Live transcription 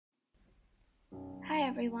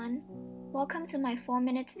everyone, welcome to my 4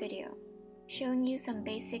 minutes video, showing you some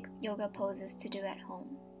basic yoga poses to do at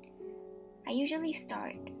home. I usually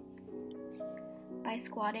start by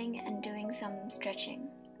squatting and doing some stretching.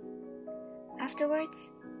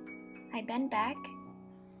 Afterwards, I bend back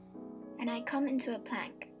and I come into a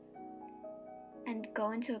plank and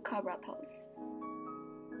go into a cobra pose.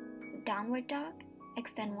 Downward dog,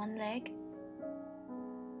 extend one leg,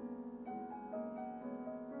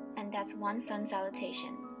 and that's one sun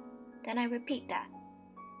salutation. Then I repeat that.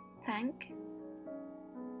 Plank,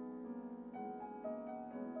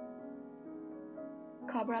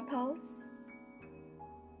 cobra pose,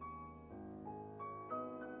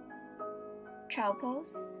 trow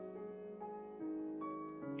pose,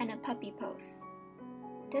 and a puppy pose.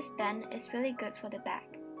 This bend is really good for the back.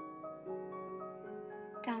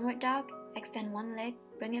 Downward dog, extend one leg,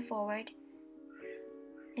 bring it forward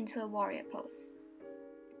into a warrior pose.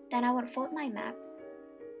 Then I would fold my mat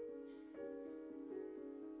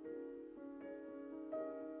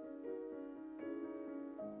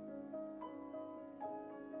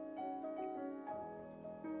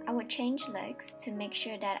I would change legs to make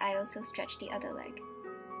sure that I also stretch the other leg.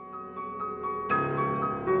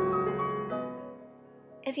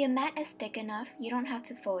 If your mat is thick enough, you don't have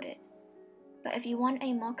to fold it. But if you want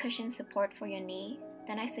a more cushioned support for your knee,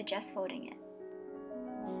 then I suggest folding it.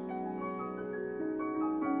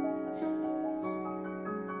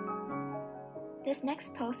 This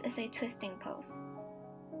next pose is a twisting pose.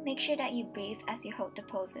 Make sure that you breathe as you hold the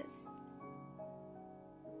poses.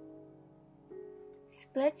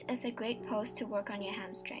 Splits is a great pose to work on your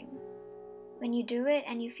hamstring. When you do it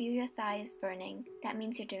and you feel your thighs burning, that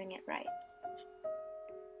means you're doing it right.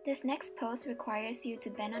 This next pose requires you to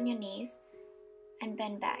bend on your knees and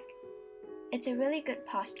bend back. It's a really good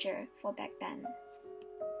posture for back bend.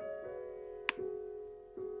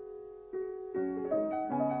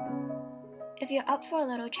 If you're up for a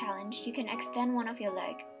little challenge, you can extend one of your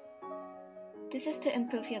legs. This is to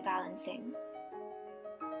improve your balancing.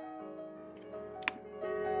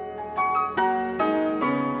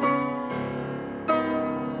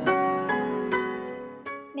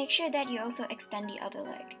 Make sure that you also extend the other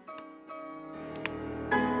leg.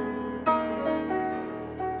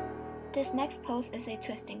 This next pose is a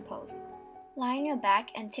twisting pose. Lie on your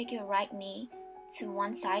back and take your right knee to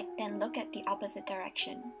one side, then look at the opposite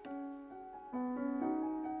direction.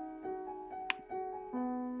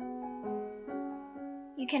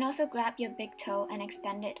 You can also grab your big toe and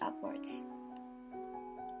extend it upwards.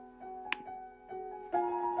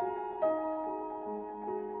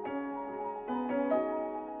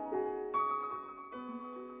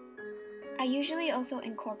 I usually also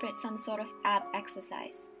incorporate some sort of ab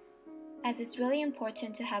exercise, as it's really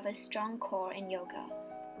important to have a strong core in yoga.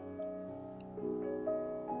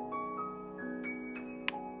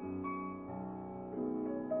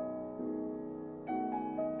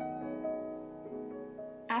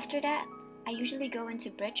 After that, I usually go into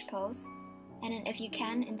bridge pose, and then if you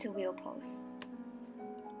can, into wheel pose.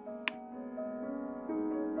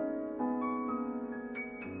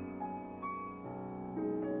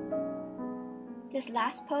 This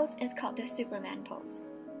last pose is called the Superman pose.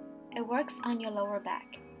 It works on your lower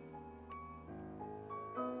back.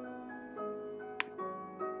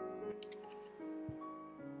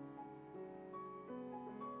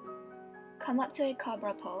 Come up to a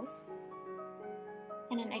cobra pose,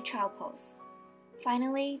 and then a trow pose.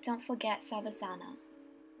 Finally, don't forget Savasana.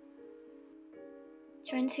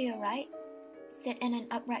 Turn to your right, sit in an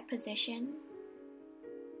upright position,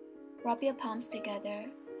 rub your palms together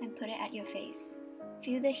and put it at your face.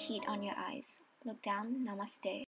 Feel the heat on your eyes. Look down, namaste.